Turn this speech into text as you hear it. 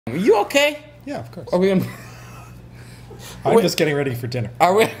Are you okay? Yeah, of course. Are we gonna? I'm just getting ready for dinner.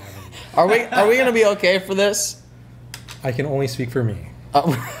 Are we gonna be okay for this? I can only speak for me.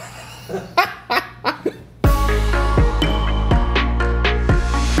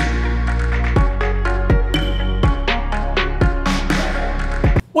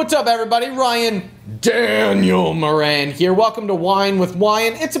 What's up, everybody? Ryan Daniel Moran here. Welcome to Wine with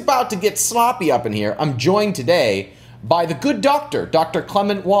Wyan. It's about to get sloppy up in here. I'm joined today by the good doctor, Dr.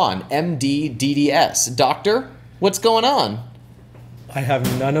 Clement Wan, MD, DDS. Doctor, what's going on? I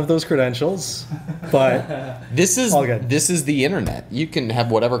have none of those credentials, but This is all good. this is the internet. You can have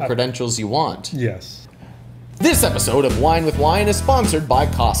whatever credentials you want. Yes. This episode of Wine with Wyan is sponsored by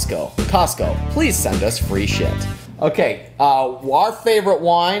Costco. Costco, please send us free shit. Okay, our favorite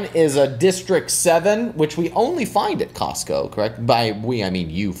wine is a District 7, which we only find at Costco, correct? By we, I mean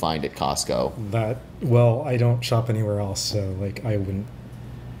you find at Costco. Well, I don't shop anywhere else, so like I wouldn't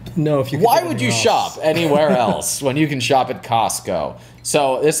know if you could Why get would you anywhere shop else. anywhere else when you can shop at Costco?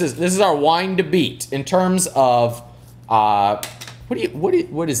 So this is our wine to beat in terms of what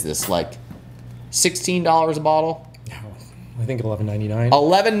is this, like $16 a bottle? I think $11.99.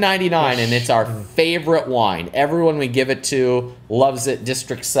 $11.99, and it's our favorite wine. Everyone we give it to loves it.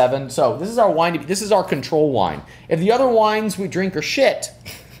 District 7. So this is our wine. This is our control wine. If the other wines we drink are shit,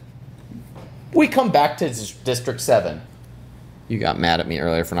 we come back to District 7. You got mad at me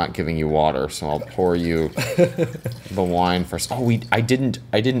earlier for not giving you water, so I'll pour you the wine first. Oh, I didn't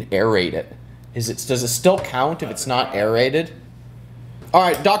aerate it. Does it still count if it's not aerated? All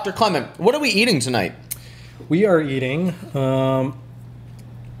right, Dr. Clement, what are we eating tonight? We are eating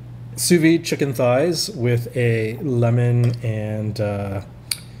sous vide chicken thighs with a lemon and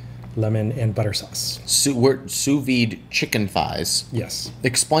butter sauce. Sous vide chicken thighs. Yes.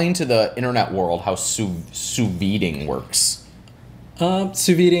 Explain to the internet world how sous videing works.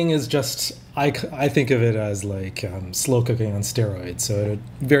 Sous videing is just, I think of it as like slow cooking on steroids. So at a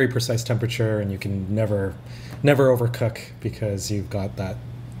very precise temperature, and you can never overcook because you've got that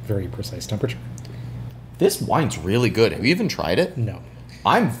very precise temperature. This wine's really good. Have you even tried it? No.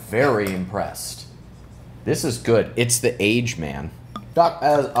 I'm very impressed. This is good. It's the age, man.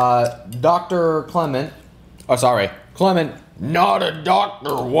 Dr. Clement. Oh, sorry. Clement, not a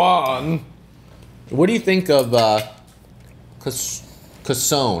Dr. Wan. What do you think of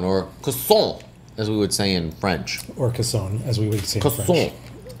cassone, or casson, as we would say in French? Or casson, as we would say in French.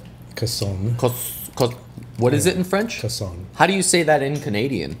 Casson. What is it in French? Casson. How do you say that in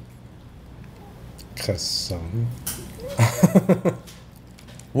Canadian? Casson.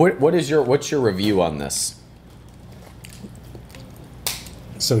 What's your review on this?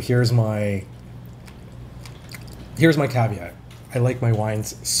 So here's my caveat. I like my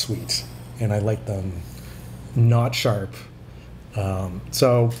wines sweet, and I like them not sharp.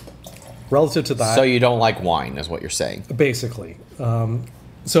 So relative to that, So you don't like wine, is what you're saying? basically.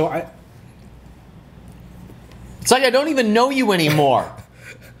 It's like I don't even know you anymore.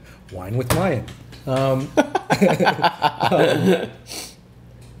 wine with wine. I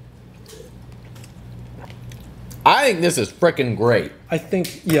think this is frickin' great. I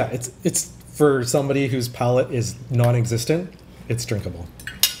think, yeah, it's for somebody whose palate is non-existent, it's drinkable.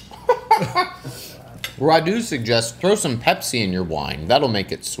 Or I do suggest throw some Pepsi in your wine. That'll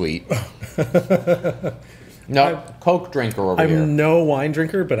make it sweet. No, Coke drinker over here. I'm no wine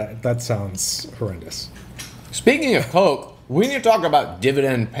drinker, but that sounds horrendous. Speaking of Coke, we need to talk about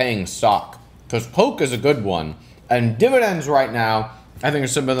dividend-paying stock, because Coke is a good one, and dividends right now, I think, are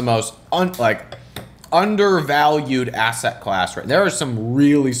some of the most undervalued asset class. Right, there are some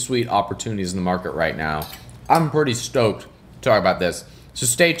really sweet opportunities in the market right now. I'm pretty stoked to talk about this. So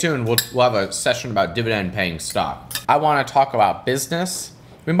stay tuned. We'll have a session about dividend-paying stock. I want to talk about business.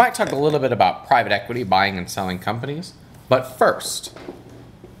 We might talk a little bit about private equity, buying and selling companies. But first,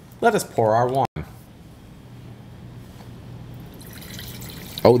 let us pour our wine.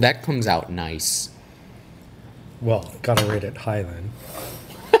 Oh, that comes out nice. Well, gotta rate it high then.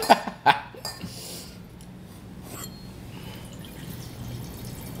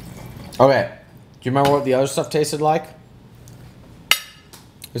 Okay, do you remember what the other stuff tasted like?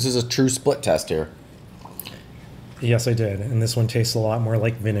 This is a true split test here. Yes, I did, and this one tastes a lot more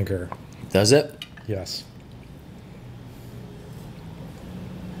like vinegar. Does it? Yes.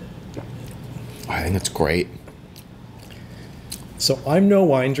 I think it's great. So I'm no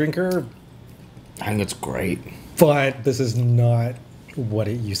wine drinker, I think it's great. but this is not what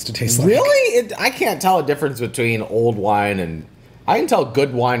it used to taste like. Really? I can't tell a difference between old wine and... I can tell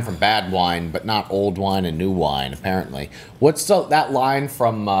good wine from bad wine, but not old wine and new wine, apparently. What's that line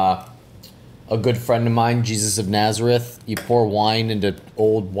from a good friend of mine, Jesus of Nazareth. You pour wine into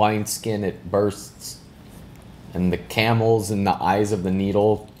old wineskin, it bursts. And the camels in the eyes of the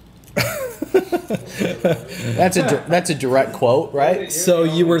needle. That's a direct quote, right? So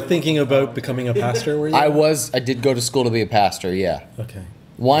you were thinking about becoming a pastor, were you? I did go to school to be a pastor, yeah. Okay.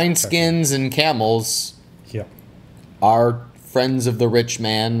 Wineskins and camels Yeah. are friends of the rich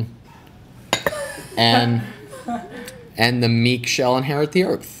man, and the meek shall inherit the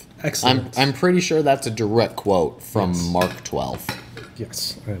earth. Excellent. I'm pretty sure that's a direct quote from Yes. Mark 12.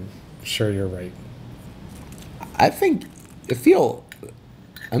 Yes, I'm sure you're right. I'm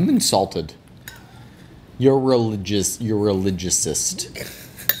insulted. You're religiousist.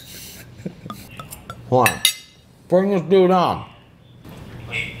 Hold on. Bring this dude on.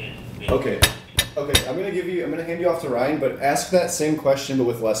 Okay. Okay, I'm gonna hand you off to Ryan, but ask that same question but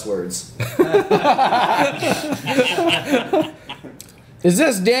with less words. Is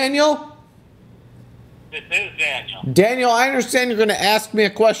this Daniel? This is Daniel. Daniel, I understand you're going to ask me a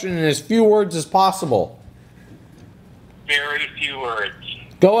question in as few words as possible. Very few words.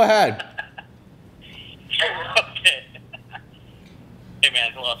 Go ahead. Okay. Hey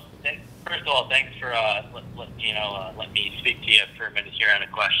man, well, first of all, thanks for let me speak to you for a minute here on a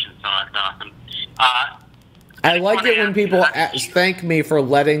question. So that's awesome. I like it when people thank me for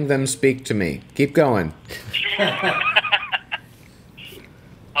letting them speak to me. Keep going.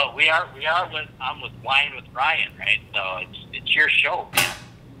 Oh, I'm with Wine with Ryan, right? So it's your show,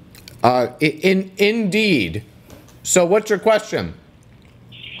 man. Indeed. So what's your question?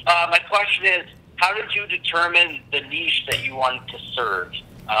 My question is, how did you determine the niche that you wanted to serve?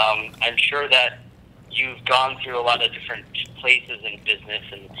 I'm sure that you've gone through a lot of different places in business,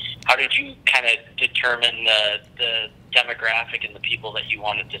 and how did you kind of determine the demographic and the people that you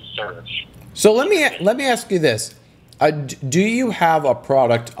wanted to serve? So let me ask you this. Do you have a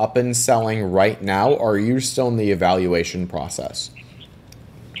product up and selling right now, or are you still in the evaluation process?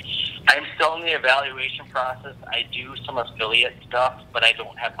 I'm still in the evaluation process. I do some affiliate stuff, but I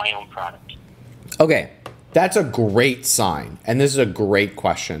don't have my own product. Okay, that's a great sign, and this is a great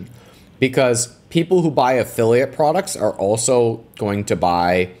question, because people who buy affiliate products are also going to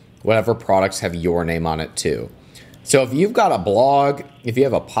buy whatever products have your name on it too. So if you've got a blog, if you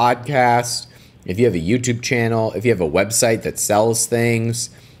have a podcast, if you have a YouTube channel, if you have a website that sells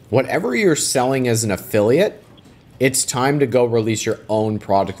things, whatever you're selling as an affiliate, it's time to go release your own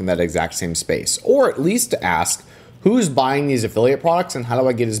product in that exact same space. Or at least to ask, who's buying these affiliate products and how do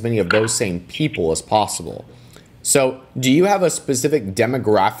I get as many of those same people as possible? So do you have a specific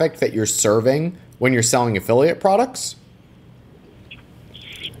demographic that you're serving when you're selling affiliate products?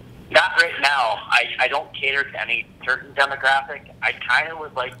 Not right now. I don't cater to any certain demographic. I kind of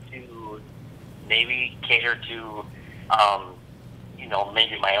would like to maybe cater to,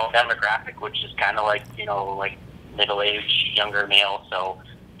 maybe my own demographic, which is kind of like middle-aged, younger male. So,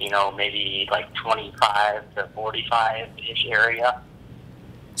 maybe like 25 to 45-ish area.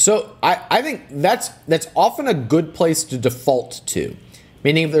 So I think that's often a good place to default to.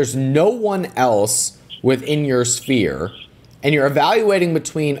 Meaning if there's no one else within your sphere and you're evaluating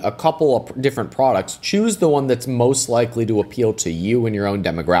between a couple of different products, choose the one that's most likely to appeal to you and your own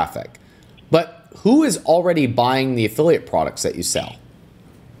demographic. But who is already buying the affiliate products that you sell?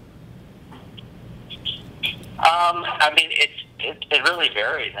 It really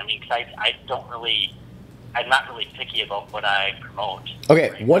varies. I mean, 'cause I'm not really picky about what I promote. Okay,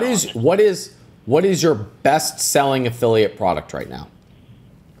 right what is your best selling affiliate product right now?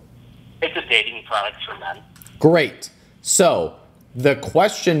 It's a dating product for men. Great. So the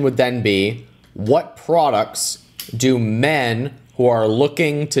question would then be, what products do men who are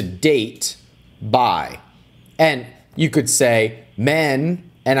looking to date buy? And you could say men,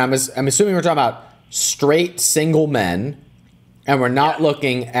 and I'm assuming we're talking about straight single men, and we're not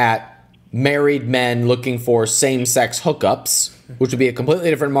looking at married men looking for same-sex hookups, which would be a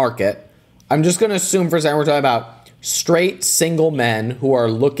completely different market. I'm just going to assume for a second we're talking about straight single men who are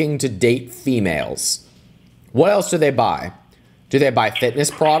looking to date females. What else do they buy? Do they buy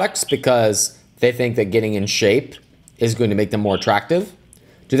fitness products because they think that getting in shape is going to make them more attractive?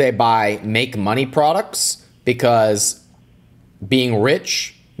 Do they buy make money products because being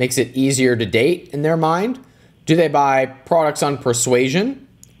rich makes it easier to date in their mind? Do they buy products on persuasion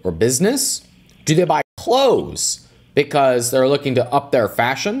or business? Do they buy clothes because they're looking to up their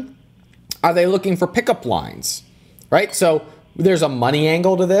fashion? Are they looking for pickup lines? Right? So there's a money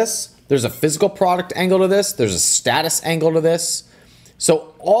angle to this. There's a physical product angle to this. There's a status angle to this.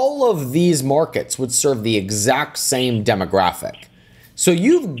 So all of these markets would serve the exact same demographic. So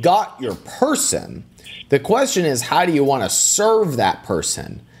you've got your person. The question is, how do you want to serve that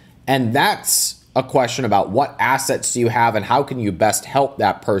person? And that's a question about what assets do you have and how can you best help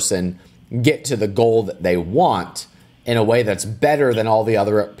that person get to the goal that they want in a way that's better than all the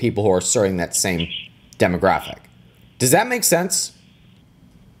other people who are serving that same demographic. Does that make sense?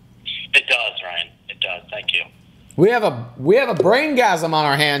 It does, Ryan. It does. Thank you. We have a braingasm on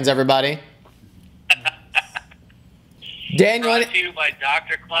our hands, everybody. Daniel, brought to you by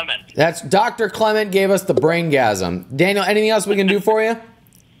Dr. Clement. That's Dr. Clement gave us the braingasm. Daniel, anything else we can do for you?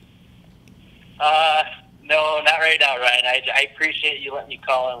 No, not right now, Ryan. I appreciate you letting me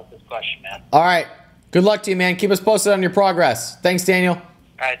call in with this question, man. All right. Good luck to you, man. Keep us posted on your progress. Thanks, Daniel. All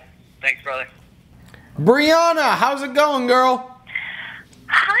right. Thanks, brother. Brianna, how's it going, girl?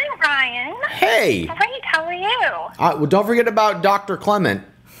 Hi, Ryan. Hey. Great. How are you? Well, don't forget about Dr. Clement.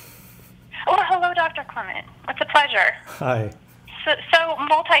 Oh, hello, Dr. Clement. It's a pleasure. Hi. So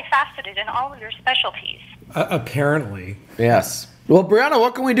multifaceted in all of your specialties. Apparently. Yes. Well, Brianna,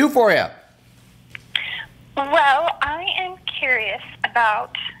 what can we do for you? Well, I am curious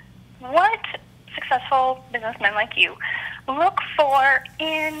about what successful businessmen like you look for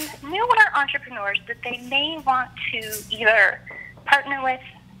in newer entrepreneurs that they may want to either partner with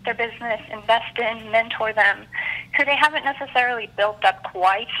their business, invest in, mentor them, who they haven't necessarily built up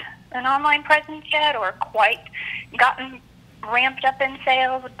quite an online presence yet or quite gotten ramped up in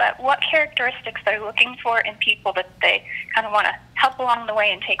sales, but what characteristics they're looking for in people that they kind of want to help along the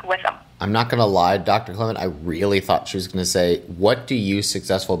way and take with them. I'm not going to lie, Dr. Clement, I really thought she was going to say, what do you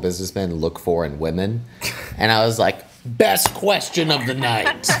successful businessmen look for in women? And I was like, best question of the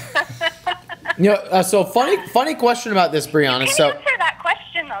night. So funny question about this, Brianna. You can answer that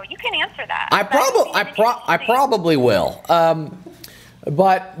question, though. You can answer that. I probably will.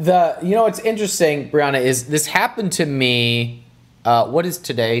 But it's interesting, Brianna, is this happened to me. What is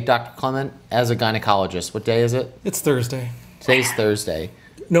today, Dr. Clement, as a gynecologist? What day is it? It's Thursday. Today's Thursday.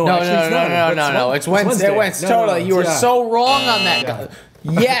 No. It's Wednesday. Wednesday. Totally. You were so wrong on that.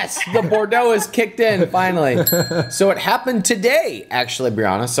 Yes, the Bordeaux is kicked in finally. So it happened today, actually,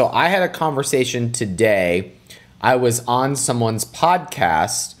 Brianna. So I had a conversation today. I was on someone's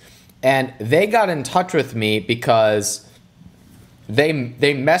podcast, and they got in touch with me because they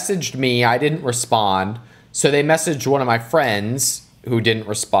messaged me. I didn't respond. So they messaged one of my friends who didn't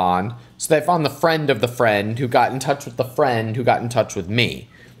respond. So they found the friend of the friend who got in touch with the friend who got in touch with me.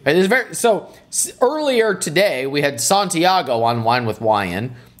 Earlier today, we had Santiago on Wine with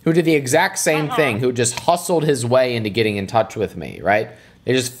Wyan, who did the exact same thing, who just hustled his way into getting in touch with me, right?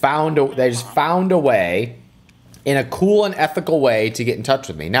 They just found a way in a cool and ethical way to get in touch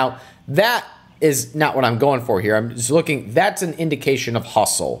with me. Now, that is not what I'm going for here. I'm just looking, that's an indication of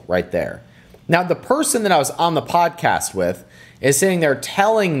hustle right there. Now, the person that I was on the podcast with is sitting there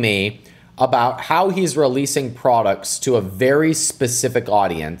telling me about how he's releasing products to a very specific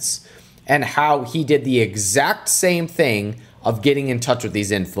audience and how he did the exact same thing of getting in touch with these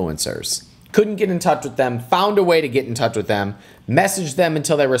influencers. Couldn't get in touch with them, found a way to get in touch with them, messaged them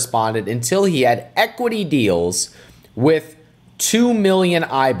until they responded, until he had equity deals with 2 million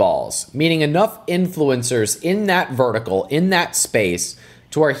eyeballs, meaning enough influencers in that vertical, in that space,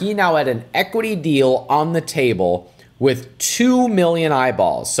 to where he now had an equity deal on the table with 2 million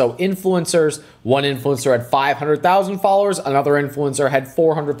eyeballs. So influencers, one influencer had 500,000 followers, another influencer had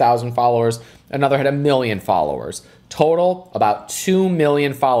 400,000 followers, another had 1 million followers. Total, about 2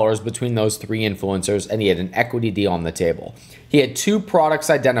 million followers between those three influencers, and he had an equity deal on the table. He had 2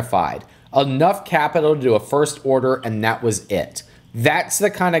 products identified, enough capital to do a first order, and that was it. That's the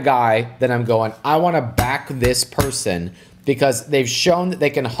kind of guy that I'm going, I want to back this person because they've shown that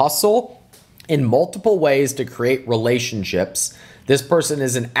they can hustle in multiple ways to create relationships. This person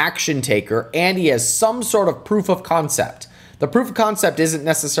is an action taker, and he has some sort of proof of concept. The proof of concept isn't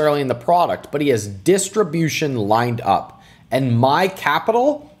necessarily in the product, but he has distribution lined up. And my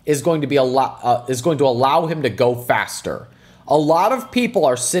capital is going to allow him to go faster. A lot of people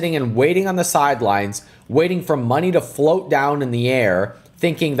are sitting and waiting on the sidelines, waiting for money to float down in the air,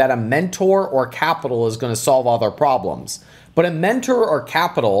 thinking that a mentor or capital is going to solve all their problems. But a mentor or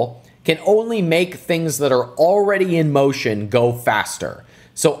capital can only make things that are already in motion go faster.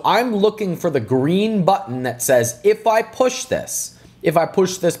 So I'm looking for the green button that says, if I push this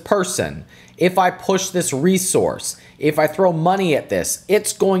person, if I push this resource, if I throw money at this,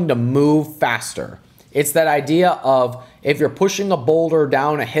 it's going to move faster. It's that idea of if you're pushing a boulder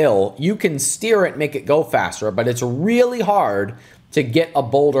down a hill, you can steer it, make it go faster, but it's really hard to get a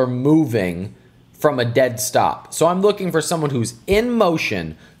boulder moving from a dead stop. So I'm looking for someone who's in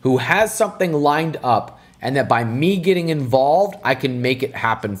motion, who has something lined up, and that by me getting involved, I can make it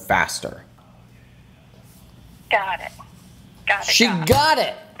happen faster. Got it. She got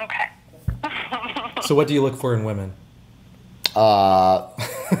it. Okay. So what do you look for in women?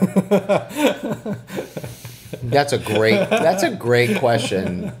 That's a great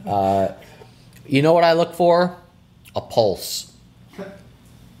question. You know what I look for? A pulse.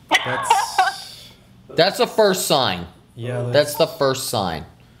 That's the first sign. Yeah, That's the first sign.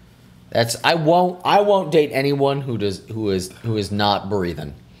 I won't date anyone who is not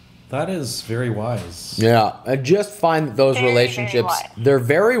breathing. that is very wise. Yeah, I just find that those Very, very relationships, wise. they're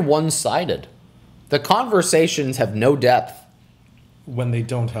very one-sided. The conversations have no depth. When they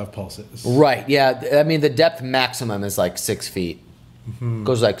don't have pulses. Right, yeah. I mean, the depth maximum is like 6 feet.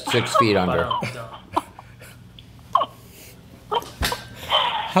 Goes like 6 feet under.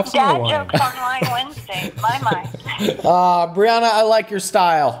 Have some Dad more wine. jokes online Wednesday. My mind. Brianna, I like your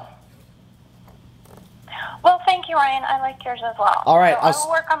style. Well, thank you, Ryan. I like yours as well. All right, So I'll I will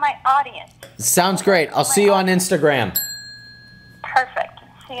work on my audience. Sounds great. I'll see you on Instagram. Perfect.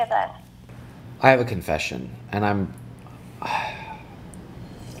 See you then. I have a confession, and I'm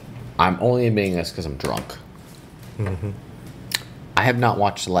only admitting this because I'm drunk. I have not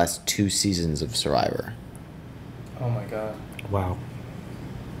watched the last 2 seasons of Survivor. Oh my god. Wow.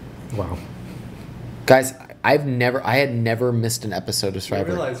 Guys, I had never missed an episode of You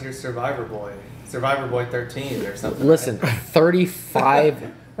Survivor. realize you're Survivor Boy. Survivor Boy 13 or something. Listen, right?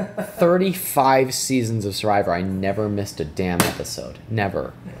 35 seasons of Survivor, I never missed a damn episode.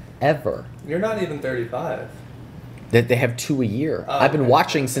 Never. Ever. You're not even 35. That they have 2 a year. Oh, I've been okay.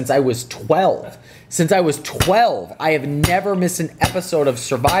 watching since I was 12. Since I was 12, I have never missed an episode of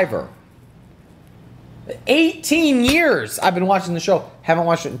Survivor. 18 years I've been watching the show. Haven't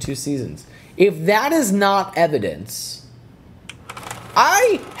watched it in 2 seasons. If that is not evidence,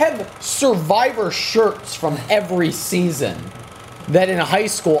 I have Survivor shirts from every season that in high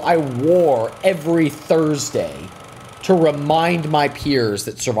school I wore every Thursday to remind my peers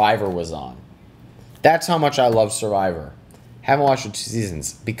that Survivor was on. That's how much I love Survivor. Haven't watched it 2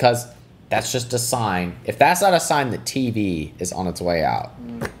 seasons because that's just a sign. If that's not a sign that TV is on its way out,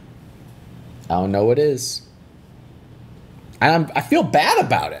 I don't know what is. And I feel bad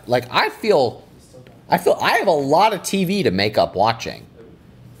about it. Like I feel I have a lot of TV to make up watching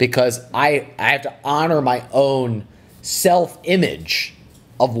because I have to honor my own self-image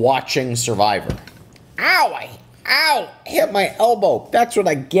of watching Survivor. Ow! I hit my elbow. That's what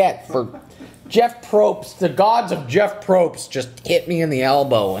I get for Jeff Probst. The gods of Jeff Probst just hit me in the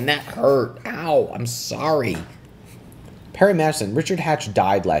elbow, and that hurt. Ow! I'm sorry. Perry Madison, Richard Hatch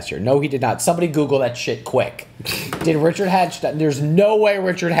died last year. No, he did not. Somebody Google that shit quick. Did Richard Hatch die? There's no way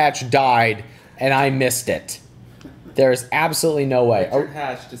Richard Hatch died and I missed it. There's absolutely no way. Richard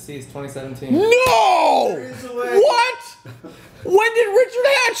Hatch, deceased 2017. No! is a way. What? When did Richard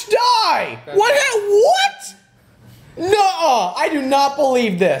Hatch die? What? No, I do not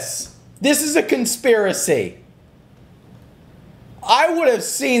believe this. This is a conspiracy. I would have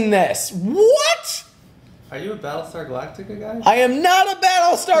seen this. What? Are you a Battlestar Galactica guy? I am not a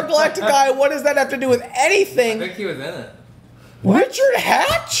Battlestar Galactica guy. What does that have to do with I anything? think he was in it. Richard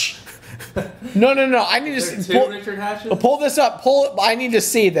Hatch? No. I need Is to there 2 Richard Hatches? pull this up. I need to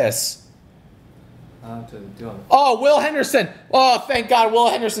see this. I'll have to do it. Oh, Will Henderson. Oh, thank God. Will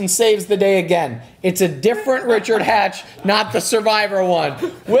Henderson saves the day again. It's a different Richard Hatch, not the Survivor one.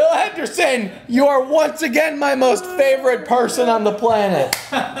 Will Henderson, you are once again my most favorite person on the planet.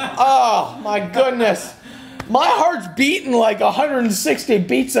 Oh, my goodness. My heart's beating like 160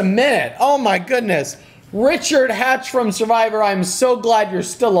 beats a minute. Oh, my goodness. Richard Hatch from Survivor, I'm so glad you're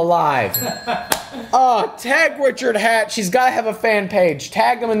still alive. Oh, tag Richard Hatch. He's got to have a fan page.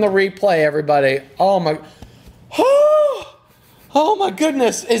 Tag him in the replay, everybody. Oh, my... Oh, my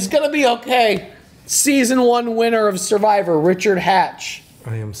goodness. It's going to be okay. Season 1 winner of Survivor, Richard Hatch.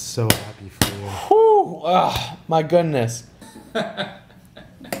 I am so happy for you. Whew. Oh, my goodness.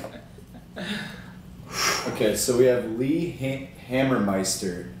 Okay, so we have Lee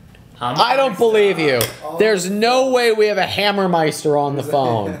Hammermeister. I don't believe you. There's no way we have a Hammermeister on the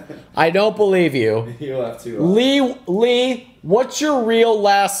phone. I don't believe you. You'll have to. Lee, what's your real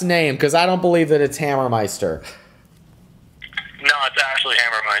last name? Because I don't believe that it's Hammermeister. No, it's actually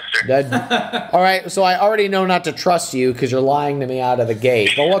Hammermeister. All right, so I already know not to trust you because you're lying to me out of the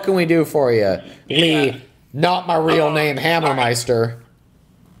gate. But what can we do for you? Lee, not my real name, Hammermeister.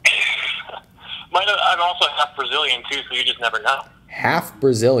 I'm also half Brazilian, too, so you just never know. Half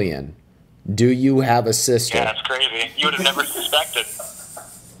Brazilian. Do you have a sister? Yeah, that's crazy. You would have never suspected.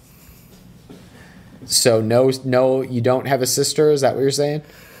 So no, you don't have a sister? Is that what you're saying?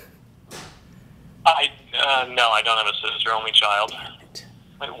 No, I don't have a sister, only child.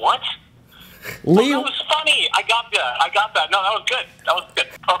 Wait, what? Lee, that was funny. I got that. No, that was good.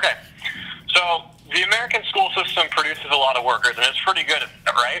 Okay. So the American school system produces a lot of workers, and it's pretty good at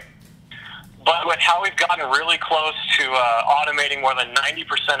it, right? But with how we've gotten really close to automating more than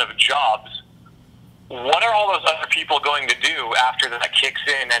 90% of jobs, what are all those other people going to do after that kicks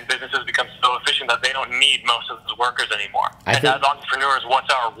in and businesses become so efficient that they don't need most of those workers anymore? And as entrepreneurs,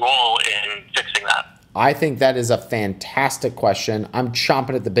 what's our role in fixing that? I think that is a fantastic question. I'm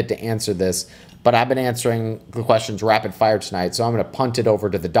chomping at the bit to answer this, but I've been answering the questions rapid fire tonight, so I'm going to punt it over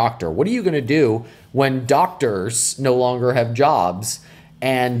to the doctor. What are you going to do when doctors no longer have jobs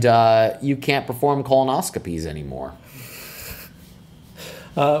and you can't perform colonoscopies anymore?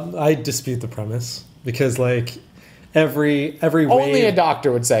 I dispute the premise because, like, every Only wave, a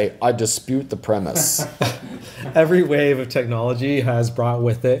doctor would say, I dispute the premise. every wave of technology has brought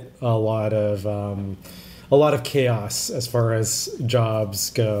with it a lot of chaos as far as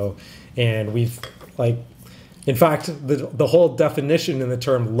jobs go, and we've, like, in fact, the whole definition in the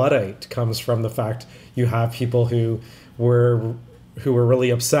term Luddite comes from the fact you have people who were really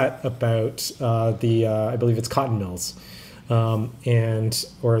upset about I believe it's cotton mills, or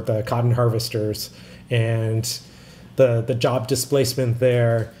the cotton harvesters, and the job displacement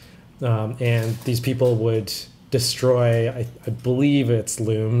there, and these people would destroy, I believe it's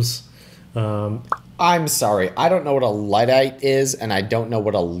looms. I'm sorry. I don't know what a Luddite is, and I don't know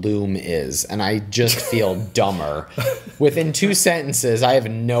what a loom is, and I just feel dumber. Within 2 sentences, I have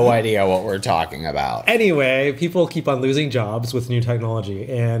no idea what we're talking about. Anyway, people keep on losing jobs with new technology,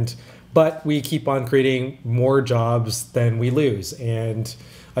 but we keep on creating more jobs than we lose. And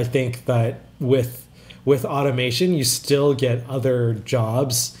I think that with automation, you still get other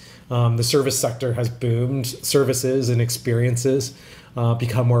jobs. The service sector has boomed. Services and experiences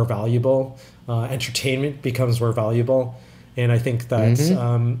become more valuable. Entertainment becomes more valuable. And I think that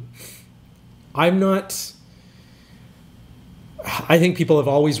I think people have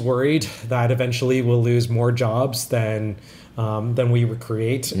always worried that eventually we'll lose more jobs than we would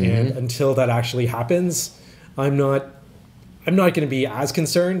create. And until that actually happens, I'm not going to be as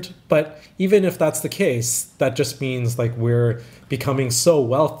concerned. But even if that's the case, that just means, like, we're becoming so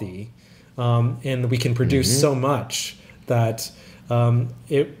wealthy, and we can produce so much that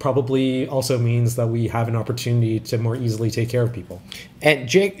it probably also means that we have an opportunity to more easily take care of people. And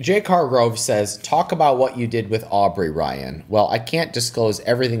Jake Hargrove says, talk about what you did with Aubrey, Ryan. Well, I can't disclose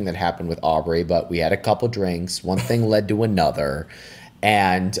everything that happened with Aubrey, but we had a couple drinks. One thing led to another.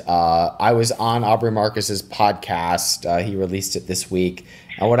 And I was on Aubrey Marcus's podcast. He released it this week.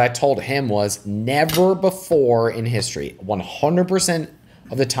 And what I told him was, never before in history, 100%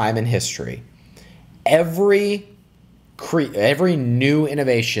 of the time in history, every new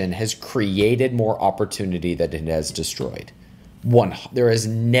innovation has created more opportunity than it has destroyed. There has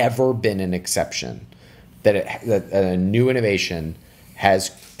never been an exception that a new innovation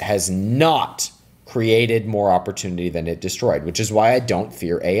has not created more opportunity than it destroyed, which is why I don't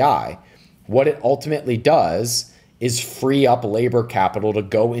fear AI. What it ultimately does is free up labor capital to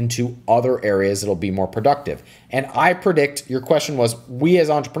go into other areas that'll be more productive. And I predict, your question was, we as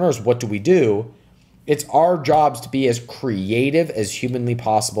entrepreneurs, what do we do? It's our jobs to be as creative as humanly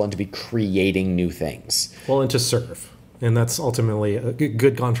possible and to be creating new things. Well, and to serve. And that's ultimately, a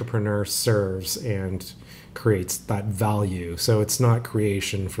good entrepreneur serves and creates that value. So it's not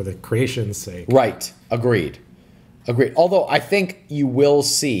creation for the creation's sake. Right. Agreed. Although I think you will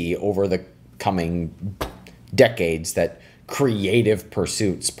see over the coming decades that creative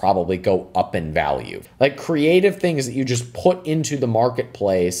pursuits probably go up in value. Like, creative things that you just put into the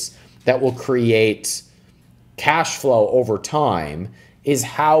marketplace that will create cash flow over time is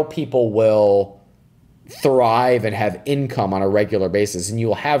how people will thrive and have income on a regular basis. And you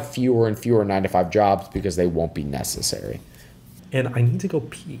will have fewer and fewer 9-to-5 jobs because they won't be necessary. And I need to go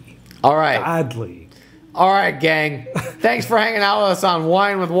pee. All right. Badly. All right, gang. Thanks for hanging out with us on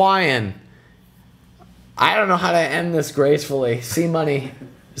Wine with Wyan. I don't know how to end this gracefully. C-Money,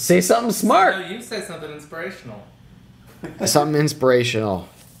 say something smart. No, you say something inspirational. Something inspirational.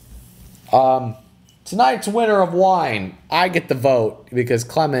 Tonight's winner of wine, I get the vote because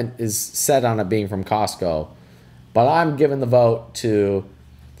Clement is set on it being from Costco. But I'm giving the vote to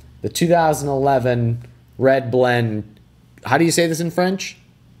the 2011 Red Blend. How do you say this in French?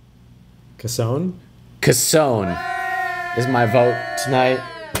 Cassone? Cassone is my vote tonight.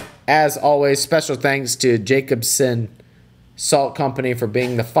 As always, special thanks to Jacobson Salt Company for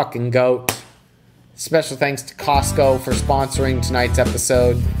being the fucking goat. Special thanks to Costco for sponsoring tonight's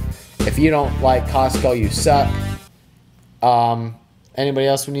episode. If you don't like Costco, you suck. Anybody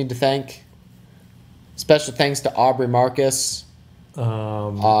else we need to thank? Special thanks to Aubrey Marcus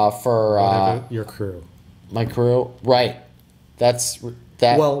For your crew. my crew, right? That's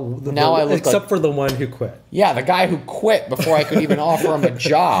that. Well, now I look except like, for the one who quit. yeah, the guy who quit before I could even offer him a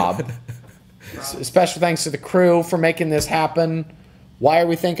job. Special thanks to the crew for making this happen. Why are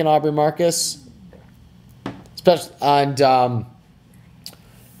we thinking Aubrey Marcus? Special and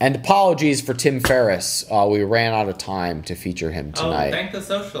apologies for Tim Ferriss. We ran out of time to feature him tonight. Oh, thank the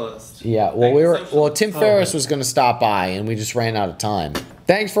socialist. Yeah, well, Tim Ferriss was going to stop by, and we just ran out of time.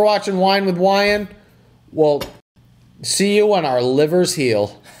 Thanks for watching Wine with Wyan. We'll see you when our livers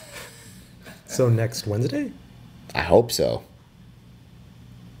heal. So next Wednesday? I hope so.